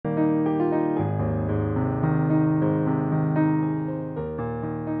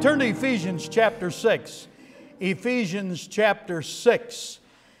Turn to Ephesians chapter 6. Ephesians chapter 6.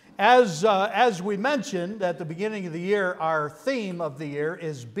 As we mentioned at the beginning of the year, our theme of the year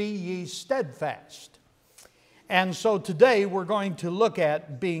is Be Ye Steadfast. And so today we're going to look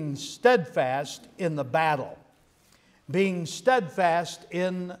at being steadfast in the battle. Being steadfast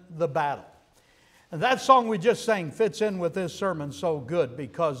in the battle. And that song we just sang fits in with this sermon so good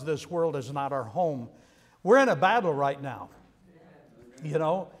because this world is not our home. We're in a battle right now. You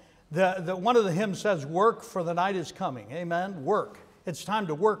know, one of the hymns says, work for the night is coming. Amen? Work. It's time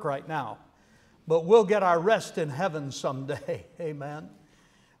to work right now. But we'll get our rest in heaven someday. Amen?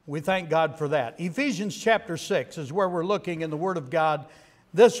 We thank God for that. Ephesians chapter 6 is where we're looking in the Word of God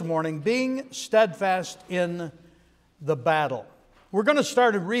this morning. Being steadfast in the battle. We're going to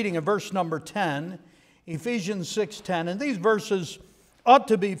start reading in verse number 10. Ephesians 6:10. And these verses ought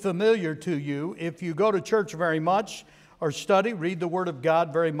to be familiar to you if you go to church very much or study, read the Word of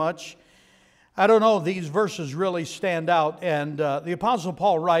God very much. I don't know, these verses really stand out. And the Apostle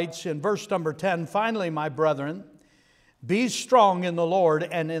Paul writes in verse number 10, finally, my brethren, be strong in the Lord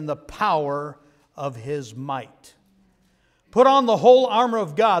and in the power of His might. Put on the whole armor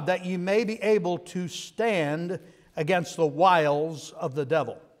of God that ye may be able to stand against the wiles of the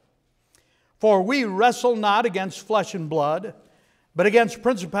devil. For we wrestle not against flesh and blood, but against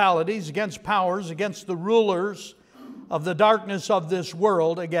principalities, against powers, against the rulers of the darkness of this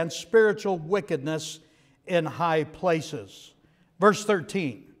world, against spiritual wickedness in high places. Verse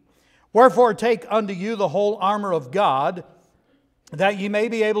 13. Wherefore take unto you the whole armor of God, that ye may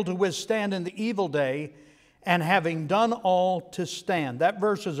be able to withstand in the evil day, and having done all to stand. That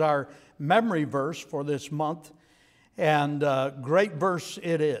verse is our memory verse for this month, and great verse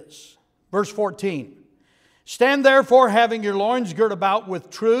it is. Verse 14. Stand therefore, having your loins girt about with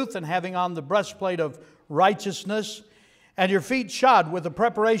truth, and having on the breastplate of righteousness, and your feet shod with the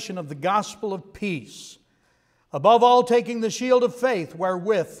preparation of the gospel of peace. Above all, taking the shield of faith,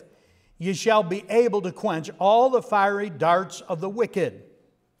 wherewith ye shall be able to quench all the fiery darts of the wicked.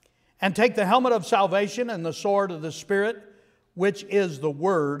 And take the helmet of salvation and the sword of the Spirit, which is the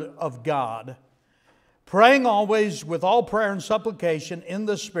word of God. Praying always with all prayer and supplication in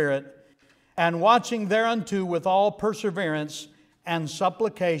the Spirit, and watching thereunto with all perseverance and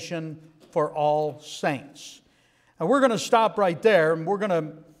supplication for all saints. And we're going to stop right there, and we're going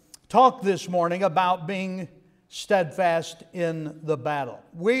to talk this morning about being steadfast in the battle.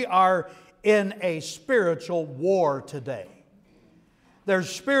 We are in a spiritual war today. There's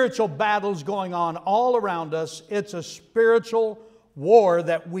spiritual battles going on all around us. It's a spiritual war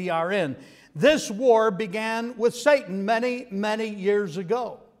that we are in. This war began with Satan many, many years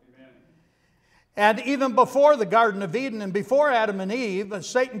ago. And even before the Garden of Eden and before Adam and Eve,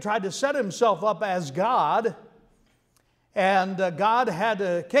 Satan tried to set himself up as God. And God had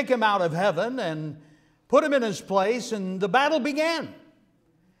to kick him out of heaven and put him in his place, and the battle began.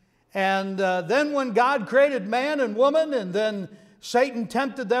 And then when God created man and woman, and then Satan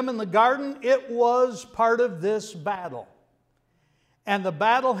tempted them in the garden, it was part of this battle. And the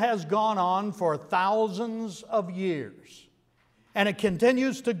battle has gone on for thousands of years. And it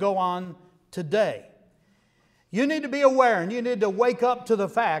continues to go on today. You need to be aware, and you need to wake up to the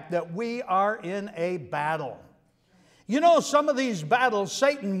fact that we are in a battle. You know, some of these battles,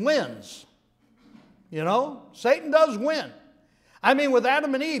 Satan wins. You know, Satan does win. I mean, with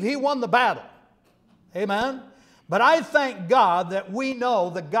Adam and Eve, he won the battle. Amen? But I thank God that we know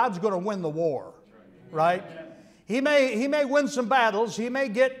that God's going to win the war. Right? He may win some battles. He may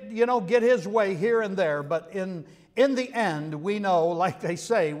get his way here and there. But in the end, we know, like they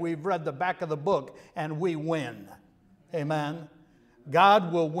say, we've read the back of the book, and we win. Amen?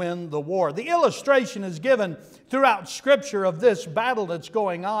 God will win the war. The illustration is given throughout Scripture of this battle that's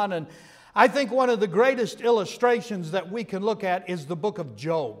going on. And I think one of the greatest illustrations that we can look at is the book of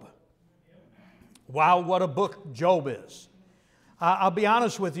Job. Wow, what a book Job is. I'll be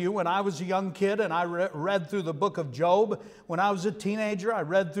honest with you, when I was a young kid and I read through the book of Job, when I was a teenager, I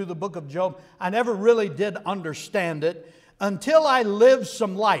read through the book of Job. I never really did understand it until I lived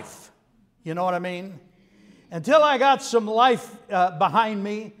some life. You know what I mean? Until I got some life behind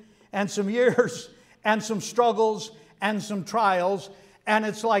me, and some years, and some struggles, and some trials. And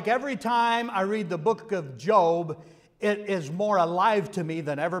it's like every time I read the book of Job, it is more alive to me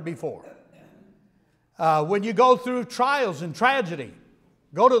than ever before. When you go through trials and tragedy,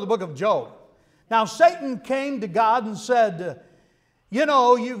 go to the book of Job. Now, Satan came to God and said, you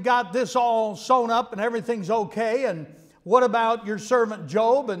know, you've got this all sewn up and everything's okay, and what about your servant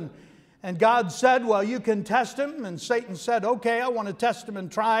Job? And God said, well, you can test him. And Satan said, okay, I want to test him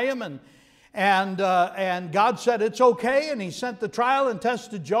and try him. And God said it's okay, and He sent the trial and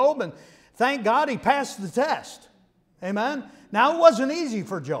test to Job, and thank God he passed the test. Amen? Now, it wasn't easy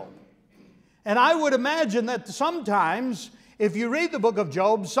for Job. And I would imagine that sometimes, if you read the book of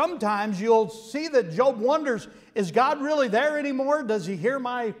Job, sometimes you'll see that Job wonders, is God really there anymore? Does He hear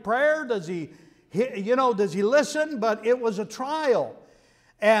my prayer? Does He listen? But it was a trial,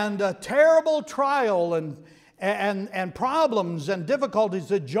 and a terrible trial, and problems and difficulties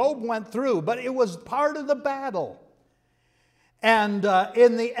that Job went through. But it was part of the battle. And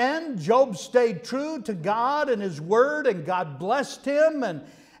in the end, Job stayed true to God and His Word, and God blessed him, and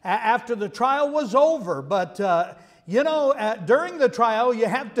after the trial was over. But, during the trial,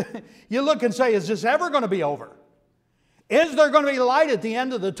 you look and say, is this ever going to be over? Is there going to be light at the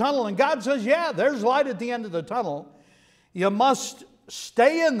end of the tunnel? And God says, yeah, there's light at the end of the tunnel. You must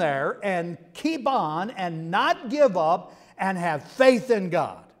stay in there and keep on and not give up and have faith in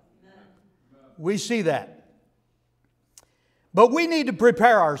God. We see that. But we need to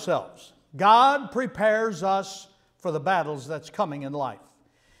prepare ourselves. God prepares us for the battles that's coming in life.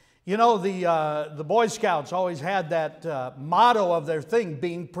 You know, the Boy Scouts always had that motto of their thing,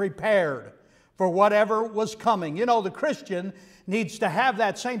 being prepared for whatever was coming. You know, the Christian needs to have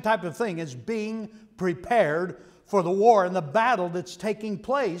that same type of thing, as being prepared for the war and the battle that's taking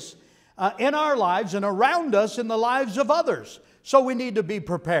place in our lives and around us in the lives of others. So we need to be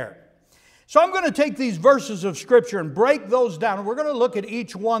prepared. So I'm going to take these verses of Scripture and break those down. We're going to look at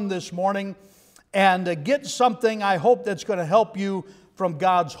each one this morning and get something, I hope, that's going to help you from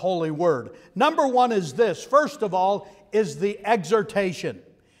God's holy word. Number one is this. First of all, is the exhortation.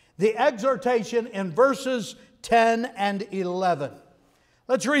 The exhortation in verses 10 and 11.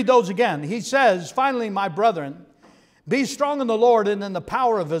 Let's read those again. He says, finally, my brethren, be strong in the Lord and in the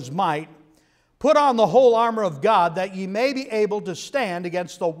power of His might. Put on the whole armor of God, that ye may be able to stand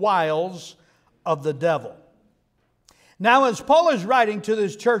against the wiles of the devil. Now, as Paul is writing to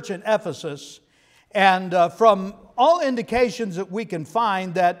this church in Ephesus, and from all indications that we can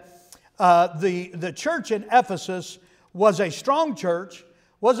find, that the church in Ephesus was a strong church,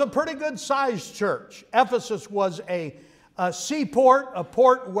 was a pretty good sized church. Ephesus was a seaport, a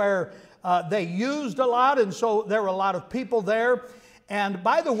port where they used a lot, and so there were a lot of people there. And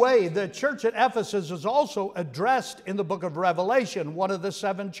by the way, the church at Ephesus is also addressed in the book of Revelation. One of the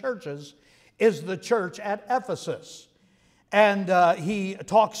 7 churches is the church at Ephesus. And he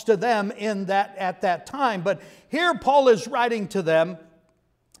talks to them at that time. But here Paul is writing to them,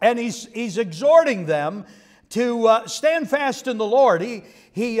 and he's exhorting them to stand fast in the Lord.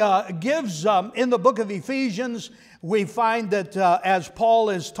 He gives, in the book of Ephesians, we find that as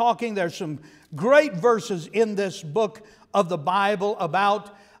Paul is talking, there's some great verses in this book of the Bible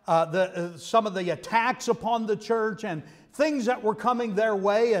about some of the attacks upon the church and things that were coming their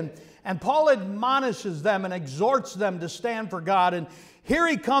way. And Paul admonishes them and exhorts them to stand for God. And here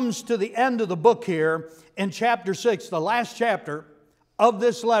he comes to the end of the book here in chapter 6, the last chapter of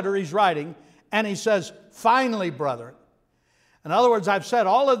this letter he's writing. And he says, finally, brethren. In other words, I've said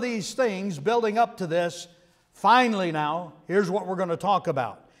all of these things building up to this. Finally now, here's what we're going to talk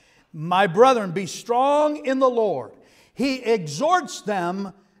about. My brethren, be strong in the Lord. He exhorts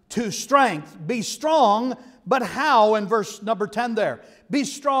them to strength. Be strong, but how? In verse number 10 there. Be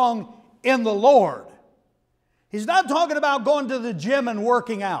strong in the Lord. He's not talking about going to the gym and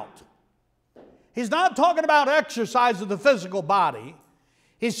working out. He's not talking about exercise of the physical body.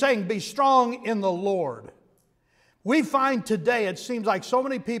 He's saying be strong in the Lord. We find today, it seems like so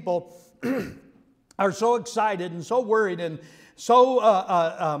many people are so excited and so worried and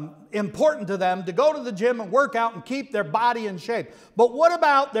so important to them to go to the gym and work out and keep their body in shape. But what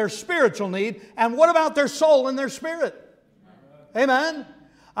about their spiritual need? And what about their soul and their spirit? Amen?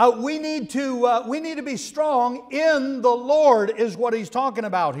 We need to be strong in the Lord is what he's talking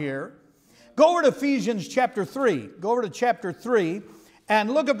about here. Go over to Ephesians chapter 3. Go over to chapter 3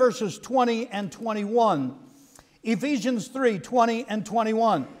 and look at verses 20 and 21. Ephesians 3, 20 and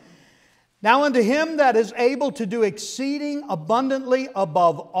 21. Now unto Him that is able to do exceeding abundantly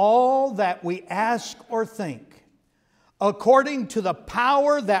above all that we ask or think, according to the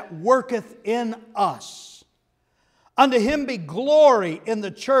power that worketh in us. Unto Him be glory in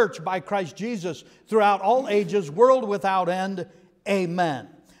the church by Christ Jesus throughout all ages, world without end. Amen.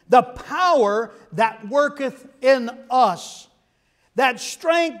 The power that worketh in us. That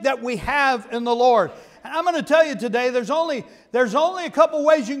strength that we have in the Lord. And I'm going to tell you today, there's only a couple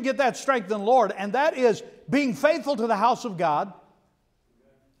ways you can get that strength in the Lord, and that is being faithful to the house of God.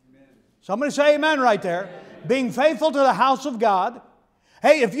 Amen. Somebody say amen right there. Amen. Being faithful to the house of God.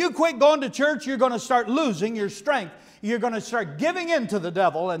 Hey, if you quit going to church, you're going to start losing your strength. You're going to start giving in to the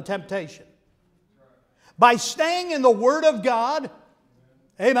devil and temptation. By staying in the Word of God.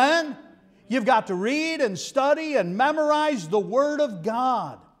 Amen. You've got to read and study and memorize the Word of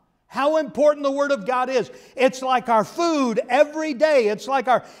God. How important the Word of God is. It's like our food every day. It's like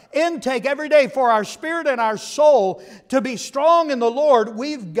our intake every day for our spirit and our soul to be strong in the Lord.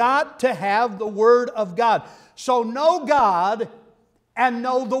 We've got to have the Word of God. So know God and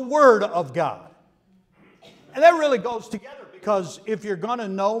know the Word of God. And that really goes together, because if you're going to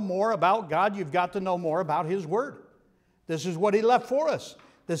know more about God, you've got to know more about His Word. This is what He left for us.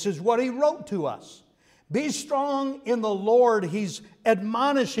 This is what He wrote to us. Be strong in the Lord, He's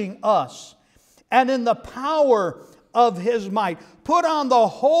admonishing us, and in the power of His might. Put on the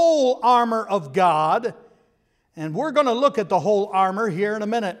whole armor of God, and we're going to look at the whole armor here in a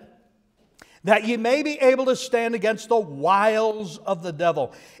minute, that ye may be able to stand against the wiles of the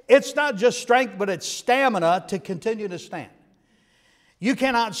devil. It's not just strength, but it's stamina to continue to stand. You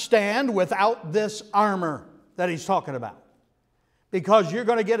cannot stand without this armor that he's talking about, because you're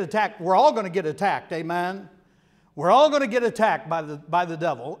going to get attacked. We're all going to get attacked, amen? We're all going to get attacked by the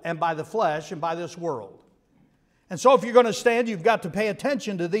devil and by the flesh and by this world. And so if you're going to stand, you've got to pay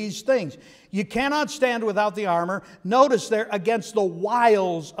attention to these things. You cannot stand without the armor. Notice there, against the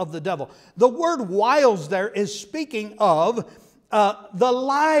wiles of the devil. The word wiles there is speaking of the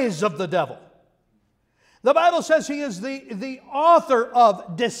lies of the devil. The Bible says he is the author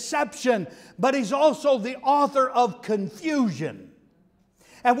of deception, but he's also the author of confusion.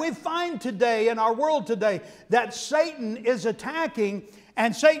 And we find today, in our world today, that Satan is attacking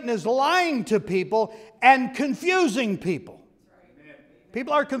and Satan is lying to people and confusing people.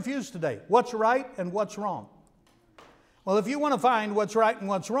 People are confused today. What's right and what's wrong? Well, if you want to find what's right and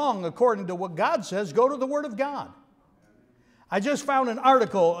what's wrong according to what God says, go to the Word of God. I just found an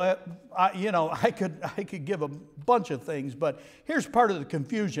article, I could give a bunch of things, but here's part of the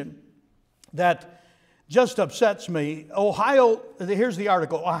confusion that just upsets me. Here's the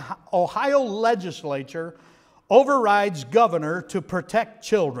article. Ohio legislature overrides governor to protect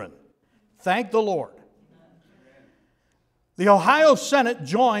children. Thank the Lord. The Ohio Senate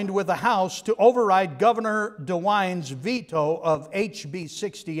joined with the House to override Governor DeWine's veto of HB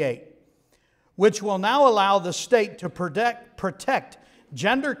 68, which will now allow the state to protect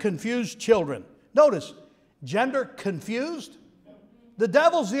gender-confused children. Notice, gender-confused? The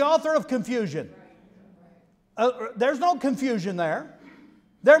devil's the author of confusion. There's no confusion there.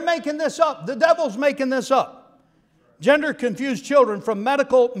 They're making this up. The devil's making this up. Gender-confused children from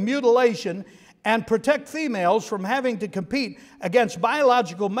medical mutilation and protect females from having to compete against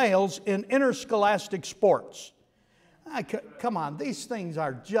biological males in interscholastic sports. Come on, these things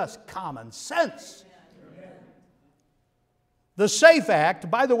are just common sense. The SAFE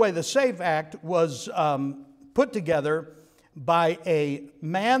Act, by the way, the SAFE Act was put together by a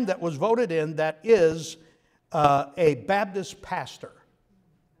man that was voted in that is a Baptist pastor.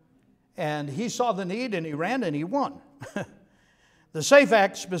 And he saw the need and he ran and he won. The SAFE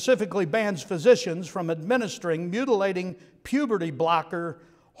Act specifically bans physicians from administering mutilating puberty blocker,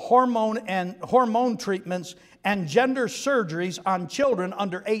 hormone treatments, and gender surgeries on children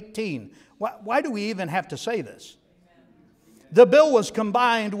under 18. Why do we even have to say this? The bill was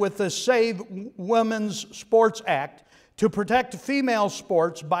combined with the Save Women's Sports Act to protect female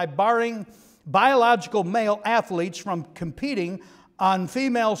sports by barring biological male athletes from competing on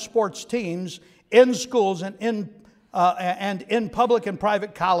female sports teams in schools and in public and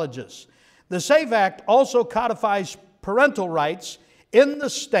private colleges. The SAFE Act also codifies parental rights in the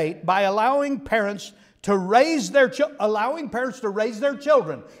state by allowing parents to raise their children.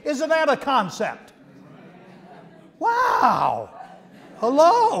 Isn't that a concept? Wow!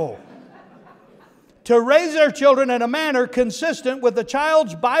 Hello! To raise their children in a manner consistent with the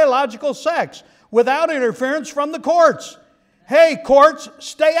child's biological sex without interference from the courts. Hey, courts,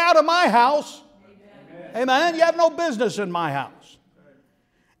 stay out of my house. Amen. You have no business in my house.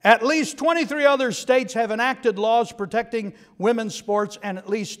 At least 23 other states have enacted laws protecting women's sports, and at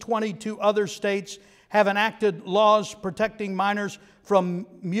least 22 other states have enacted laws protecting minors from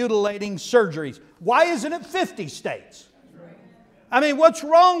mutilating surgeries. Why isn't it 50 states? I mean, what's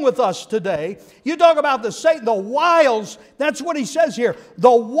wrong with us today? You talk about the wiles, that's what he says here.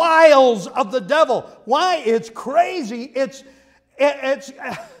 The wiles of the devil. Why? It's crazy. It's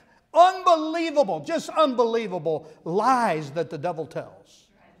unbelievable, just unbelievable lies that the devil tells.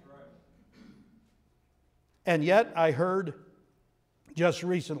 And yet I heard just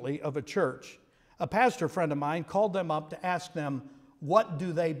recently of a church, a pastor friend of mine called them up to ask them, what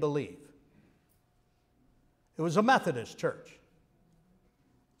do they believe? It was a Methodist church.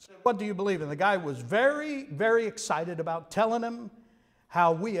 Said, what do you believe? And the guy was very, very excited about telling him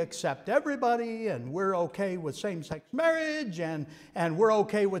how we accept everybody, and we're okay with same-sex marriage, and we're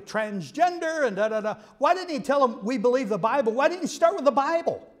okay with transgender, and da-da-da. Why didn't he tell them we believe the Bible? Why didn't he start with the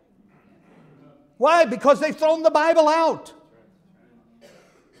Bible? Why? Because they've thrown the Bible out.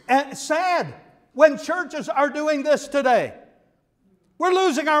 And it's sad when churches are doing this today. We're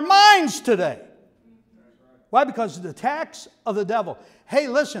losing our minds today. Why? Because of the attacks of the devil. Hey,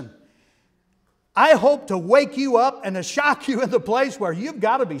 listen. I hope to wake you up and to shock you in the place where you've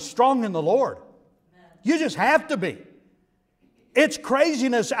got to be strong in the Lord. You just have to be. It's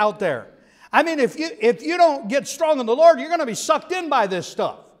craziness out there. I mean, if you don't get strong in the Lord, you're going to be sucked in by this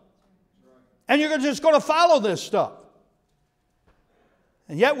stuff. And you're just going to follow this stuff.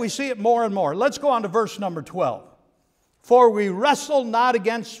 And yet we see it more and more. Let's go on to verse number 12. For we wrestle not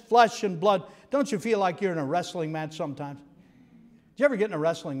against flesh and blood. Don't you feel like you're in a wrestling match sometimes? Did you ever get in a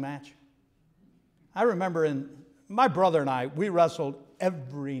wrestling match? I remember my brother and I, we wrestled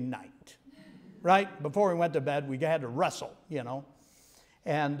every night, right? Before we went to bed, we had to wrestle, you know.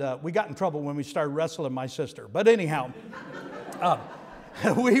 And we got in trouble when we started wrestling my sister. But anyhow,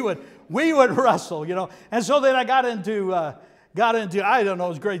 we would wrestle, you know. And so then I got into I don't know, it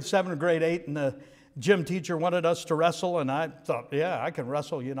was grade 7 or grade 8, and the gym teacher wanted us to wrestle, and I thought, yeah, I can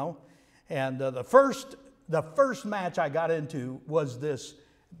wrestle, you know. And the first match I got into was this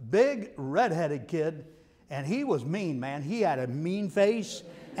big redheaded kid, and he was mean, man. He had a mean face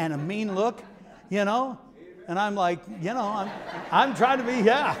and a mean look, you know. And I'm like, you know, I'm trying to be,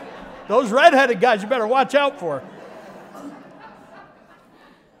 yeah, those redheaded guys you better watch out for.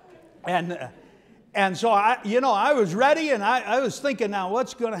 And so I was ready, and I was thinking, now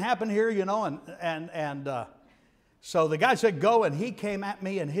what's going to happen here, you know, and so the guy said go, and he came at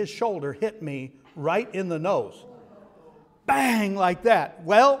me, and his shoulder hit me right in the nose. Bang, like that.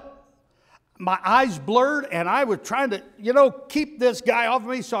 Well, my eyes blurred, and I was trying to, you know, keep this guy off of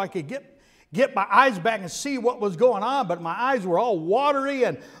me so I could get my eyes back and see what was going on, but my eyes were all watery,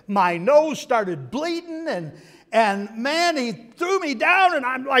 and my nose started bleeding, and man, he threw me down, and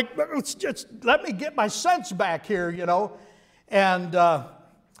I'm like, just let me get my sense back here, you know. And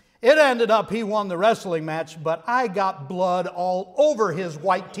it ended up he won the wrestling match, but I got blood all over his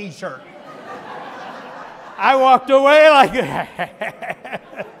white T-shirt. I walked away like,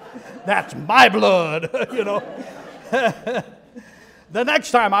 that's my blood, you know. The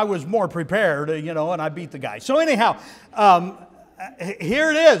next time I was more prepared, you know, and I beat the guy. So anyhow, here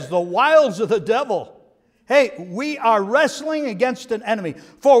it is, the wiles of the devil. Hey, we are wrestling against an enemy.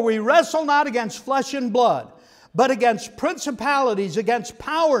 For we wrestle not against flesh and blood, but against principalities, against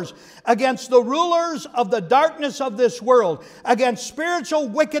powers, against the rulers of the darkness of this world, against spiritual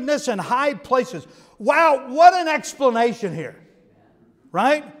wickedness in high places. Wow, what an explanation here,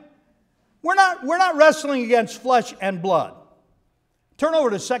 right? We're not wrestling against flesh and blood. Turn over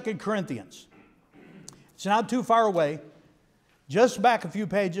to 2 Corinthians. It's not too far away. Just back a few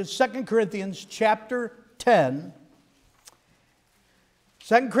pages. 2 Corinthians chapter 10.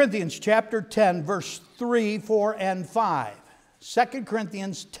 2 Corinthians chapter 10, verse 3, 4, and 5. 2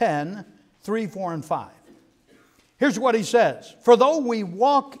 Corinthians 10, 3, 4, and 5. Here's what he says. For though we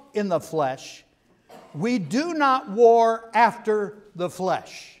walk in the flesh, we do not war after the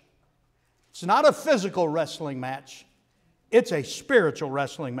flesh. It's not a physical wrestling match. It's a spiritual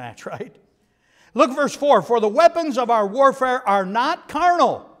wrestling match, right? Look, verse 4. For the weapons of our warfare are not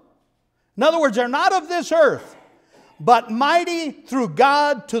carnal. In other words, they're not of this earth, but mighty through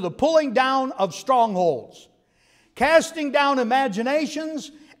God to the pulling down of strongholds, casting down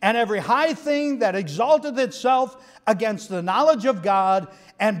imaginations and every high thing that exalteth itself against the knowledge of God,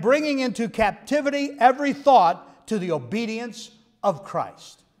 and bringing into captivity every thought to the obedience of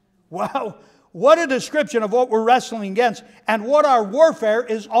Christ. Wow, what a description of what we're wrestling against and what our warfare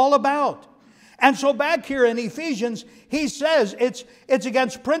is all about. And so back here in Ephesians, he says it's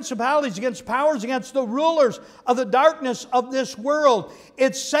against principalities, against powers, against the rulers of the darkness of this world.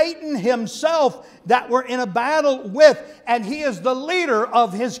 It's Satan himself that we're in a battle with, and he is the leader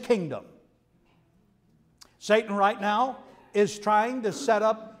of his kingdom. Satan right now is trying to set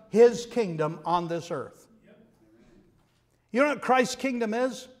up his kingdom on this earth. You know what Christ's kingdom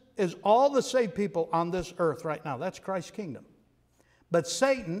is? Is all the saved people on this earth right now. That's Christ's kingdom. But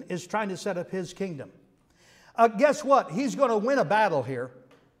Satan is trying to set up his kingdom. Guess what? He's going to win a battle here.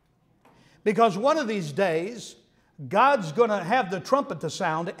 Because one of these days, God's going to have the trumpet to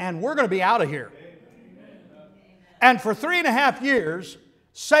sound, and we're going to be out of here. And for 3.5 years,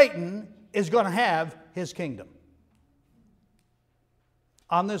 Satan is going to have his kingdom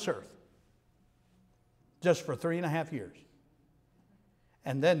on this earth. Just for 3.5 years.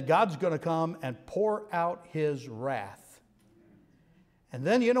 And then God's going to come and pour out his wrath. And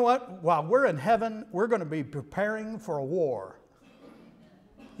then you know what? While we're in heaven, we're going to be preparing for a war.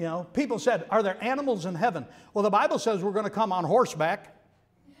 You know, people said, are there animals in heaven? Well, the Bible says we're going to come on horseback.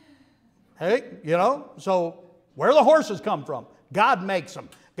 Hey, you know, so where do the horses come from? God makes them.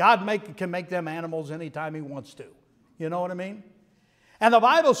 God can make them animals anytime He wants to. You know what I mean? And the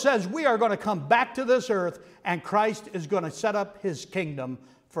Bible says we are going to come back to this earth and Christ is going to set up His kingdom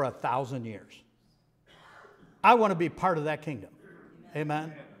for 1,000 years. I want to be part of that kingdom.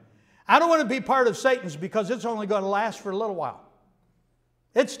 Amen. I don't want to be part of Satan's because it's only going to last for a little while.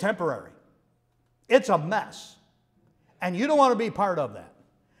 It's temporary. It's a mess. And you don't want to be part of that.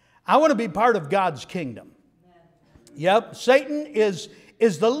 I want to be part of God's kingdom. Yep, Satan is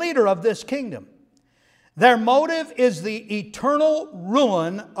the leader of this kingdom. Their motive is the eternal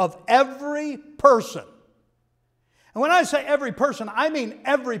ruin of every person. And when I say every person, I mean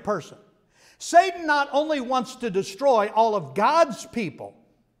every person. Satan not only wants to destroy all of God's people,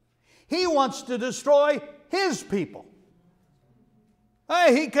 he wants to destroy his people.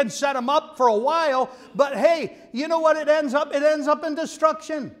 Hey, he can set them up for a while, but hey, you know what it ends up? It ends up in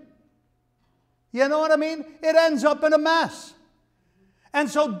destruction. You know what I mean? It ends up in a mess. And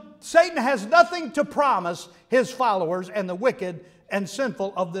so Satan has nothing to promise his followers and the wicked and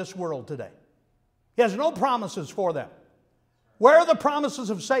sinful of this world today. He has no promises for them. Where are the promises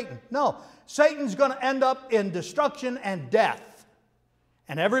of Satan? No. Satan's going to end up in destruction and death.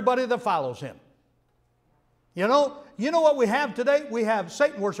 And everybody that follows him. You know what we have today? We have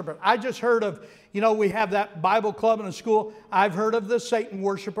Satan worshipers. I just heard of, we have that Bible club in a school. I've heard of the Satan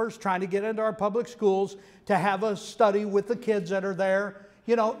worshipers trying to get into our public schools to have a study with the kids that are there.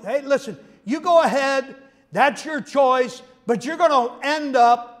 Hey, listen, you go ahead. That's your choice. But you're going to end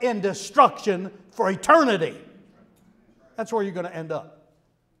up in destruction for eternity. That's where you're going to end up.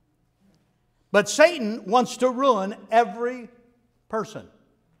 But Satan wants to ruin every person.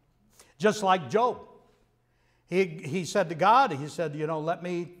 Just like Job. He said to God, he said, let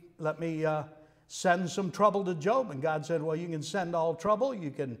me send some trouble to Job. And God said, well, you can send all trouble.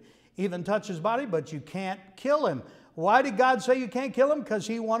 You can even touch his body, but you can't kill him. Why did God say you can't kill him? Because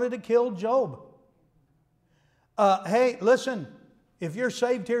He wanted to kill Job. Hey, listen, if you're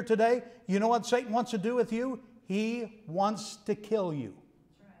saved here today, you know what Satan wants to do with you? He wants to kill you.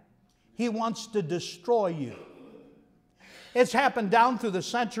 He wants to destroy you. It's happened down through the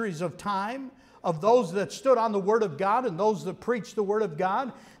centuries of time. Of those that stood on the Word of God and those that preached the Word of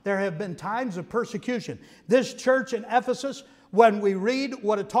God, there have been times of persecution. This church in Ephesus, when we read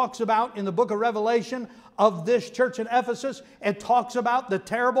what it talks about in the book of Revelation of this church in Ephesus, it talks about the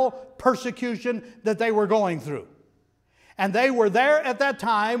terrible persecution that they were going through. And they were there at that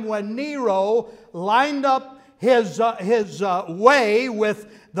time when Nero lined up his way with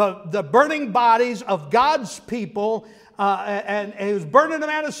the burning bodies of God's people. And he was burning them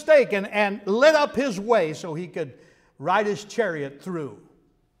at a stake and lit up his way so he could ride his chariot through.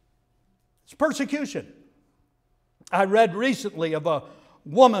 It's persecution. I read recently of a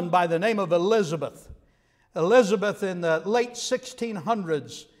woman by the name of Elizabeth. Elizabeth in the late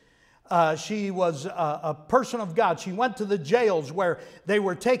 1600s. She was a person of God. She went to the jails where they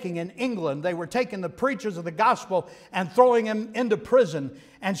were taking in England. They were taking the preachers of the gospel and throwing them into prison.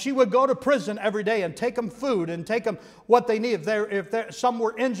 And she would go to prison every day and take them food and take them what they need. If some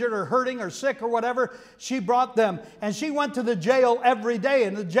were injured or hurting or sick or whatever, she brought them. And she went to the jail every day.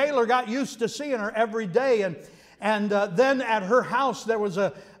 And the jailer got used to seeing her every day. And then at her house there was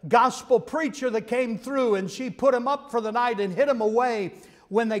a gospel preacher that came through. And she put him up for the night and hid him away.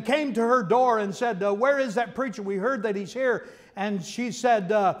 When they came to her door and said, where is that preacher? We heard that he's here. And she said,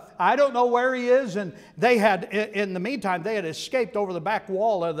 I don't know where he is. And they had, in the meantime, they had escaped over the back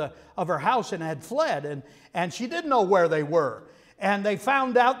wall of her house and had fled. And she didn't know where they were. And they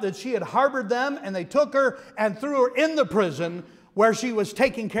found out that she had harbored them, and they took her and threw her in the prison where she was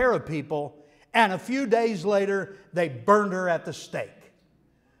taking care of people. And a few days later, they burned her at the stake.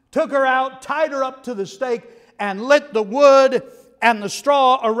 Took her out, tied her up to the stake, and lit the wood and the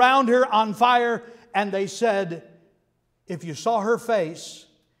straw around her on fire. And they said, if you saw her face,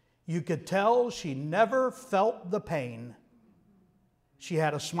 you could tell she never felt the pain. She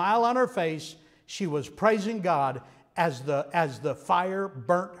had a smile on her face. She was praising God as the fire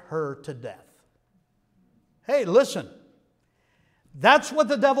burnt her to death. Hey, listen. That's what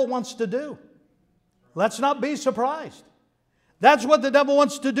the devil wants to do. Let's not be surprised. That's what the devil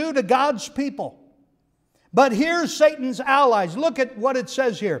wants to do to God's people. But here's Satan's allies. Look at what it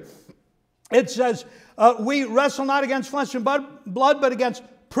says here. It says, we wrestle not against flesh and blood, but against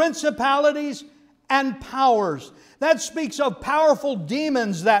principalities and powers. That speaks of powerful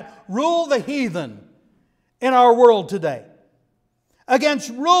demons that rule the heathen in our world today.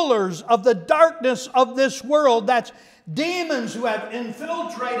 against rulers of the darkness of this world. That's demons who have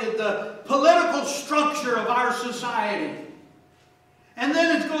infiltrated the political structure of our society. And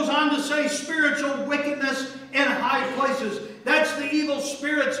then it goes on to say spiritual wickedness in high places. That's the evil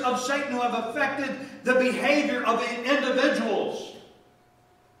spirits of Satan who have affected the behavior of individuals.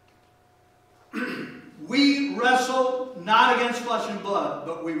 We wrestle not against flesh and blood,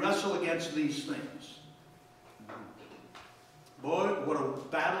 but we wrestle against these things. Boy, what a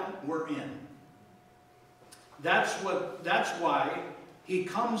battle we're in. That's why he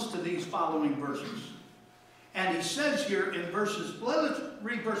comes to these following verses. And he says here in let's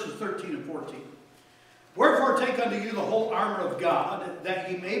read verses 13 and 14. Wherefore take unto you the whole armor of God,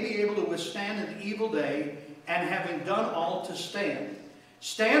 that ye may be able to withstand an evil day, and having done all to stand.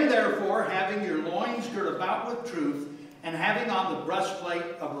 Stand therefore, having your loins girt about with truth, and having on the breastplate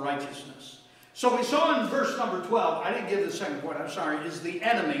of righteousness. So we saw in verse number 12, I didn't give the second point, I'm sorry, is the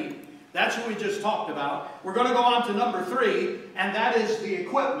enemy. That's what we just talked about. We're going to go on to number 3, and that is the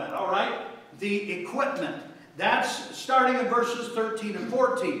equipment, all right? The equipment. That's starting in verses 13 and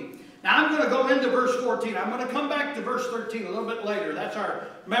 14. Now I'm going to go into verse 14. I'm going to come back to verse 13 a little bit later. That's our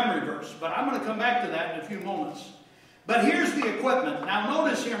memory verse. But I'm going to come back to that in a few moments. But here's the equipment. Now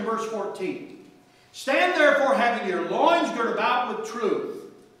notice here in verse 14. Stand therefore having your loins girt about with truth.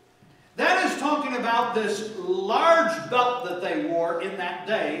 That is talking about this large belt that they wore in that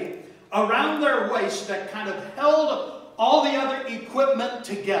day around their waist that kind of held all the other equipment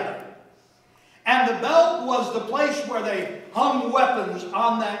together. And the belt was the place where they hung weapons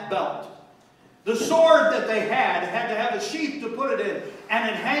on that belt. The sword that they had to have a sheath to put it in, and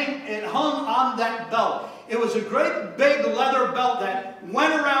it hung on that belt. It was a great big leather belt that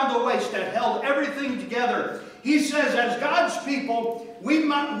went around the waist that held everything together. He says, as God's people, we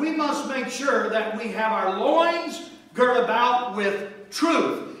must make sure that we have our loins girt about with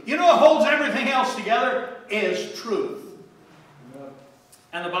truth. You know what holds everything else together is truth.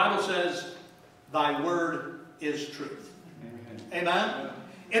 And the Bible says, thy word is truth. Amen?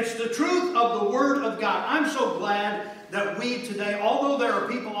 It's the truth of the Word of God. I'm so glad that we today, although there are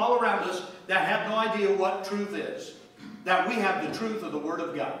people all around us that have no idea what truth is, that we have the truth of the Word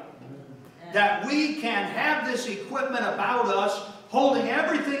of God. That we can have this equipment about us holding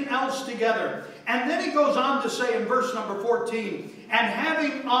everything else together. And then he goes on to say in verse number 14, and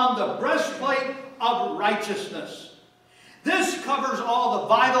having on the breastplate of righteousness. This covers all the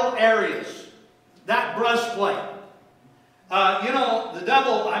vital areas, that breastplate. The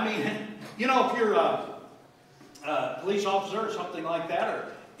devil, if you're a police officer or something like that, or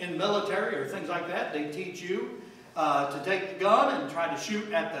in military or things like that, they teach you to take the gun and try to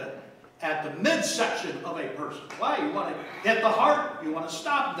shoot at the midsection of a person. Why? You want to hit the heart, you want to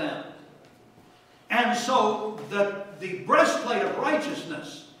stop them. And so the breastplate of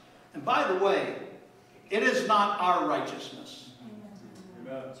righteousness, and by the way, it is not our righteousness.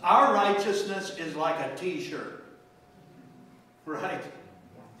 Amen. Our righteousness is like a t-shirt. Right?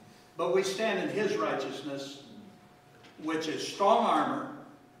 But we stand in His righteousness, which is strong armor,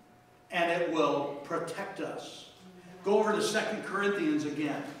 and it will protect us. Go over to 2 Corinthians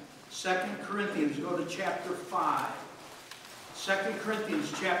again. 2 Corinthians, go to chapter 5. 2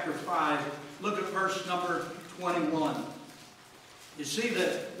 Corinthians chapter 5, look at verse number 21. You see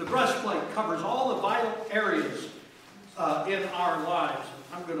that the breastplate covers all the vital areas in our lives.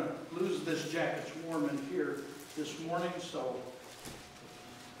 I'm going to lose this jacket. It's warm in here this morning, so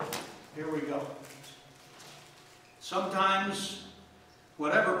here we go. Sometimes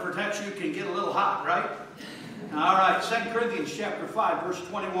whatever protects you can get a little hot, right? All right, 2 Corinthians chapter 5, verse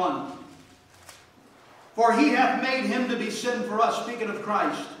 21. For He hath made Him to be sin for us, speaking of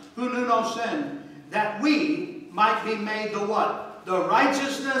Christ, who knew no sin, that we might be made the what? The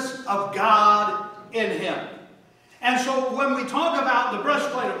righteousness of God in Him. And so when we talk about the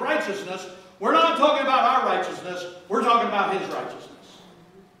breastplate of righteousness, we're not talking about our righteousness, we're talking about His righteousness.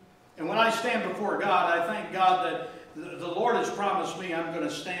 And when I stand before God, I thank God that the Lord has promised me I'm going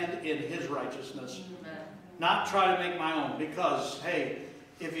to stand in His righteousness. Amen. Not try to make my own. Because, hey,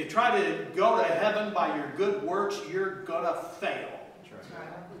 if you try to go to heaven by your good works, you're going to fail.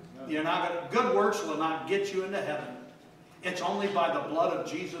 You're not gonna, good works will not get you into heaven. It's only by the blood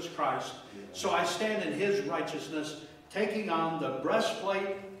of Jesus Christ. So I stand in His righteousness, taking on the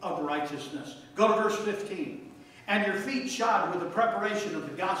breastplate of righteousness. Go to verse 15. And your feet shod with the preparation of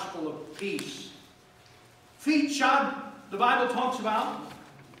the gospel of peace. Feet shod, the Bible talks about,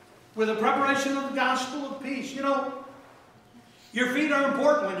 with the preparation of the gospel of peace. You know, your feet are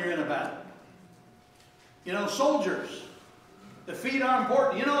important when you're in a battle. You know, soldiers, the feet are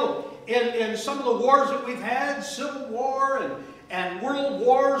important. You know, in some of the wars that we've had, Civil War and world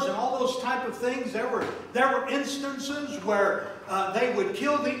wars and all those type of things. There were instances where they would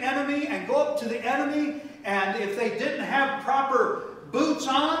kill the enemy and go up to the enemy, and if they didn't have proper boots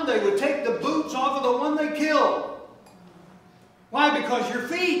on, they would take the boots off of the one they killed. Why? Because your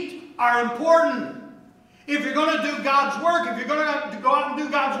feet are important. If you're going to do God's work, if you're going to go out and do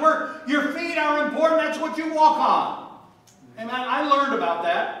God's work, your feet are important. That's what you walk on. Amen. I learned about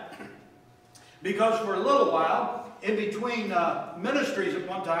that because for a little while, in between ministries at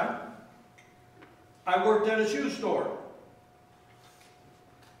one time, I worked at a shoe store.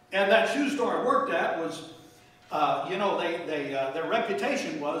 And that shoe store I worked at was, you know, their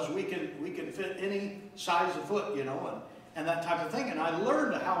reputation was we can fit any size of foot, you know, and that type of thing. And I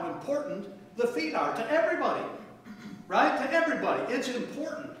learned how important the feet are to everybody, right? To everybody. It's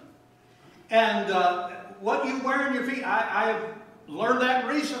important. And what you wear in your feet, I learned that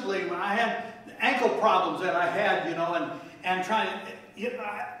recently when I had ankle problems that I had, you know, and trying,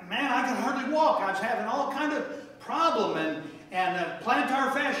 man, I could hardly walk. I was having all kind of problem and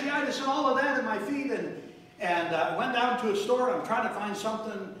plantar fasciitis and all of that in my feet. And I went down to a store. I'm trying to find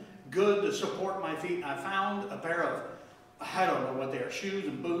something good to support my feet. And I found a pair of, I don't know what they are, shoes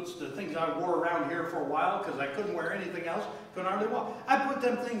and boots, the things I wore around here for a while because I couldn't wear anything else, couldn't hardly walk. I put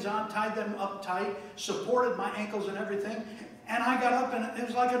them things on, tied them up tight, supported my ankles and everything, and I got up and it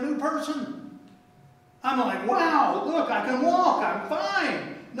was like a new person. I'm like, wow, look, I can walk, I'm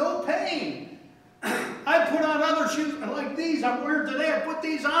fine, no pain. I put on other shoes like these I'm wearing today, I put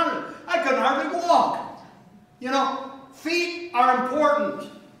these on and I couldn't hardly walk. You know, feet are important.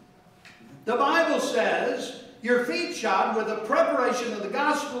 The Bible says, your feet shod with the preparation of the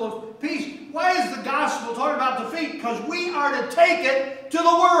gospel of peace. Why is the gospel talking about the feet? Because we are to take it to the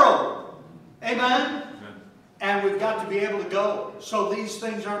world. Amen? Amen? And we've got to be able to go. So these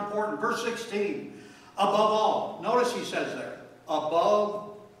things are important. Verse 16. Above all. Notice he says there.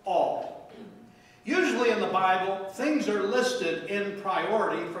 Above all. Usually in the Bible, things are listed in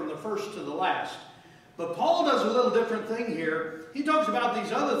priority from the first to the last. But Paul does a little different thing here. He talks about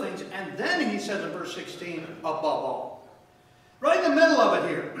these other things, and then he says in verse 16, above all. Right in the middle of it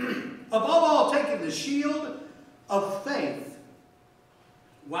here. Above all, taking the shield of faith.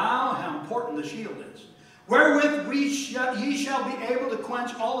 Wow, how important the shield is. Wherewith ye shall be able to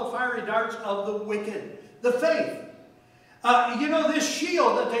quench all the fiery darts of the wicked. The faith. You know, this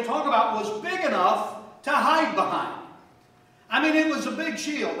shield that they talk about was big enough to hide behind. I mean, it was a big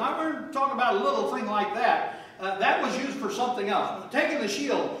shield. Now, we're talking about a little thing like that. That was used for something else. Taking the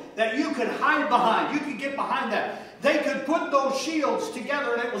shield that you could hide behind. You could get behind that. They could put those shields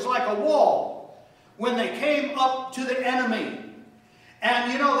together and it was like a wall when they came up to the enemy.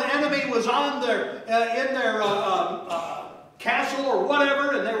 And, you know, the enemy was on their, in their castle or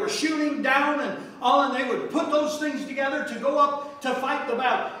whatever, and they were shooting down and all, and they would put those things together to go up to fight the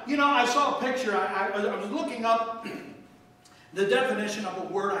battle. You know, I saw a picture. I was looking up the definition of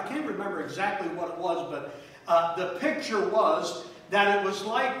a word. I can't remember exactly what it was, but the picture was that it was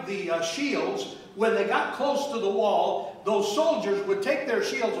like the shields. When they got close to the wall, those soldiers would take their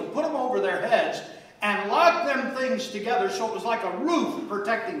shields and put them over their heads and lock them things together so it was like a roof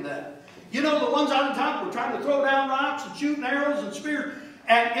protecting them. You know, the ones on the top were trying to throw down rocks and shooting arrows and spears,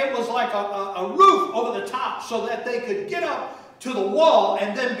 and it was like a roof over the top so that they could get up to the wall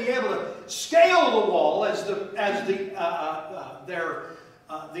and then be able to scale the wall as the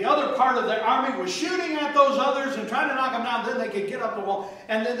other part of their army was shooting at those others and trying to knock them down. Then they could get up the wall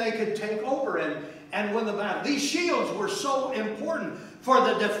and then they could take over and win the battle. These shields were so important for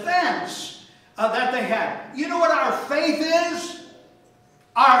the defense that they had. You know what our faith is?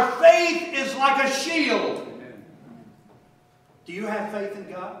 Our faith is like a shield. Do you have faith in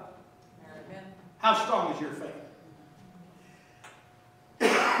God? Amen. How strong is your faith?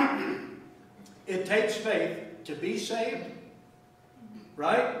 It takes faith to be saved,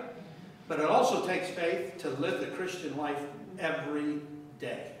 right? But it also takes faith to live the Christian life every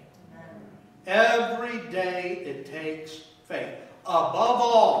day. Every day it takes faith. Above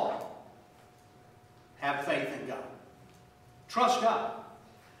all, have faith in God. Trust God.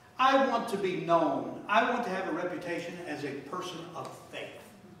 I want to be known. I want to have a reputation as a person of faith.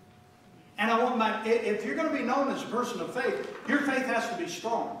 And I want if you're going to be known as a person of faith, your faith has to be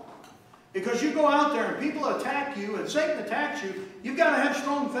strong. Because you go out there and people attack you and Satan attacks you, you've got to have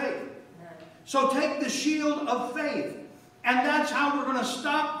strong faith. So take the shield of faith. And that's how we're going to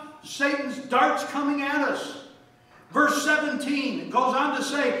stop Satan's darts coming at us. Verse 17 goes on to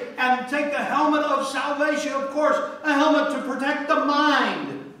say, and take the helmet of salvation, of course, a helmet to protect the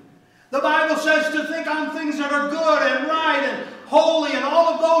mind. The Bible says to think on things that are good and right and holy and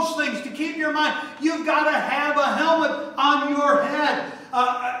all of those things to keep your mind. You've got to have a helmet on your head.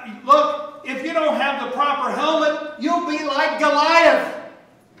 Look, if you don't have the proper helmet, you'll be like Goliath.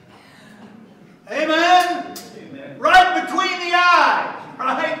 Amen? Amen. Right between the eyes,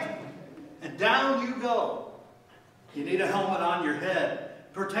 right? And down you go. You need a helmet on your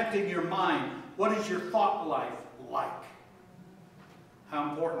head, protecting your mind. What is your thought life like? How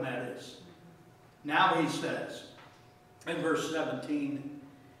important that is. Now he says, in verse 17,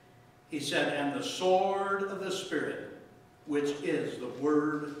 he said, and the sword of the Spirit, which is the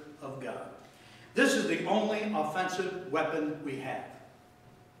Word of God. This is the only offensive weapon we have,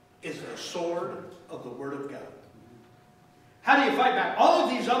 is the sword of the Word of God. How do you fight back? All of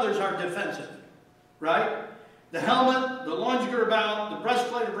these others are defensive, right? The helmet, the loins girt about, the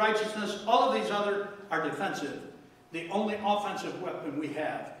breastplate of righteousness, all of these others are defensive. The only offensive weapon we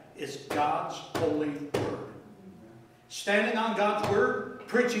have is God's holy Word. Standing on God's Word,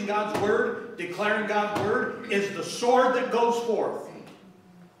 preaching God's Word, declaring God's Word is the sword that goes forth.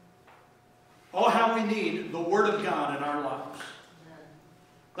 Oh, how we need the Word of God in our lives.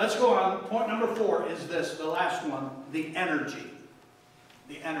 Let's go on. Point number 4 is this, the last one, the energy.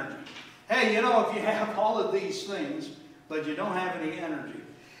 The energy. Hey, you know, if you have all of these things, but you don't have any energy.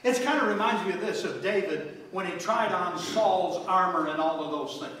 It kind of reminds me of this, of David, when he tried on Saul's armor and all of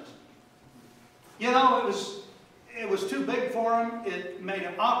those things. You know, it was too big for him. It made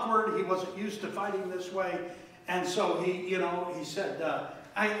him awkward. He wasn't used to fighting this way. And so he said,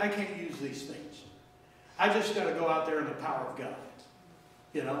 I can't use these things. I just got to go out there in the power of God.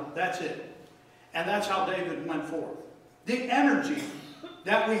 You know, that's it. And that's how David went forth. The energy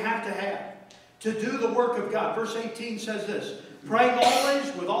that we have to do the work of God. Verse 18 says this, praying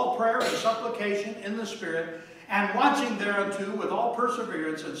always with all prayer and supplication in the Spirit, and watching thereunto with all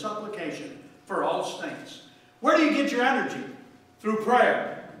perseverance and supplication for all saints. Where do you get your energy? Through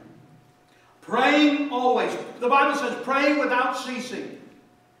prayer. Praying always. The Bible says praying without ceasing.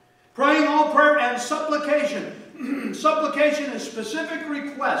 Praying all prayer and supplication. Supplication is specific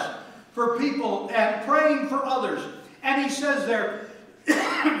request for people and praying for others. And he says there,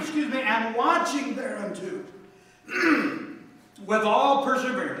 excuse me, and watching thereunto with all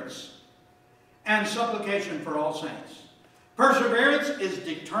perseverance and supplication for all saints. Perseverance is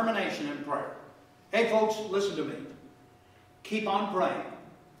determination in prayer. Hey folks, listen to me. Keep on praying.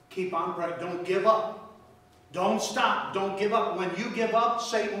 Keep on praying. Don't give up. Don't stop. Don't give up. When you give up,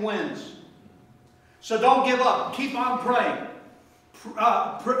 Satan wins. So don't give up. Keep on praying.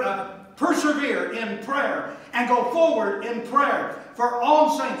 Persevere in prayer and go forward in prayer for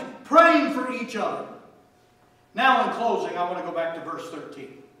all saints, praying for each other. Now in closing, I want to go back to verse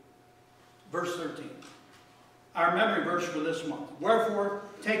 13. Verse 13. Our memory verse for this month. Wherefore,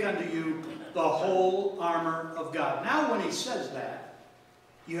 take unto you the whole armor of God. Now when he says that,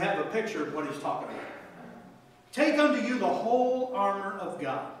 you have a picture of what he's talking about. Take unto you the whole armor of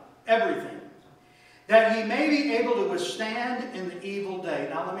God. Everything. That ye may be able to withstand in the evil day.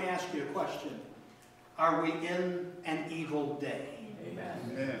 Now let me ask you a question. Are we in an evil day?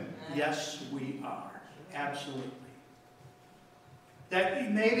 Amen. Yes, we are. Absolutely. That ye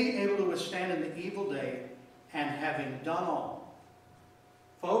may be able to withstand in the evil day, and having done all.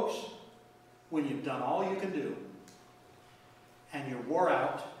 Folks, when you've done all you can do, and you're wore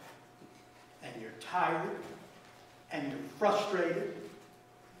out, and you're tired, and you're frustrated,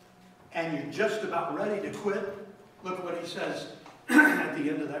 and you're just about ready to quit, look at what he says at the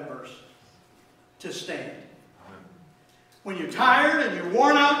end of that verse. To stand. When you're tired and you're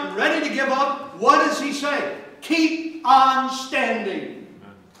worn out, you're ready to give up, what does he say? Keep on standing.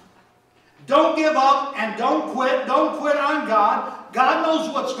 Don't give up and don't quit. Don't quit on God. God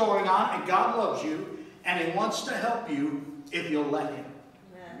knows what's going on and God loves you and he wants to help you if you'll let him.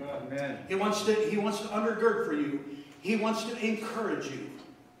 Amen. He wants to undergird for you. He wants to encourage you.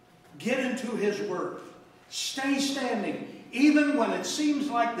 Get into his word. Stay standing. Even when it seems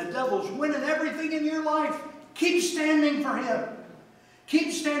like the devil's winning everything in your life, keep standing for him.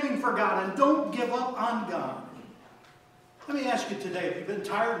 Keep standing for God and don't give up on God. Let me ask you today, if you've been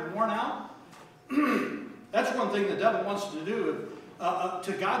tired and worn out, that's one thing the devil wants to do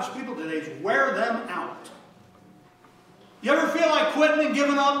to God's people today is wear them out. You ever feel like quitting and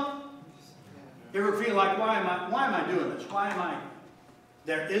giving up? You ever feel like, why am I doing this? Why am I?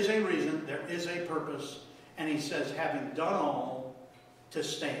 There is a reason, there is a purpose, and he says, having done all to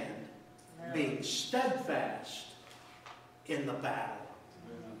stand, being steadfast in the battle.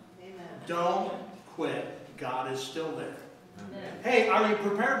 Amen. Don't quit. God is still there. Amen. Hey, are you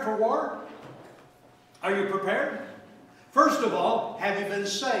prepared for war? Are you prepared? First of all, have you been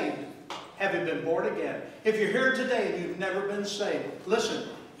saved? Have you been born again? If you're here today and you've never been saved, listen,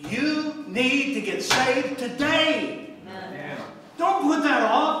 you need to get saved today. Amen. Don't put that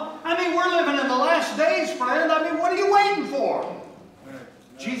off. I mean, we're living in the last days, friend. I mean, what are you waiting for?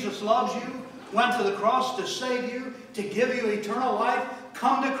 Jesus loves you, went to the cross to save you, to give you eternal life.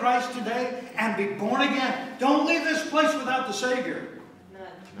 Come to Christ today and be born again. Don't leave this place without the Savior.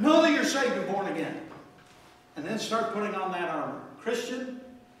 Know that you're saved and born again. And then start putting on that armor. Christian,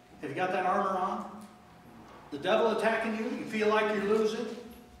 have you got that armor on? The devil attacking you? You feel like you're losing?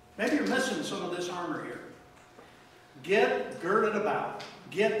 Maybe you're missing some of this armor here. Get girded about.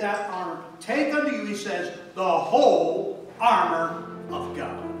 Get that armor. Take unto you, he says, the whole armor of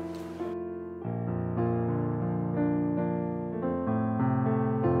God.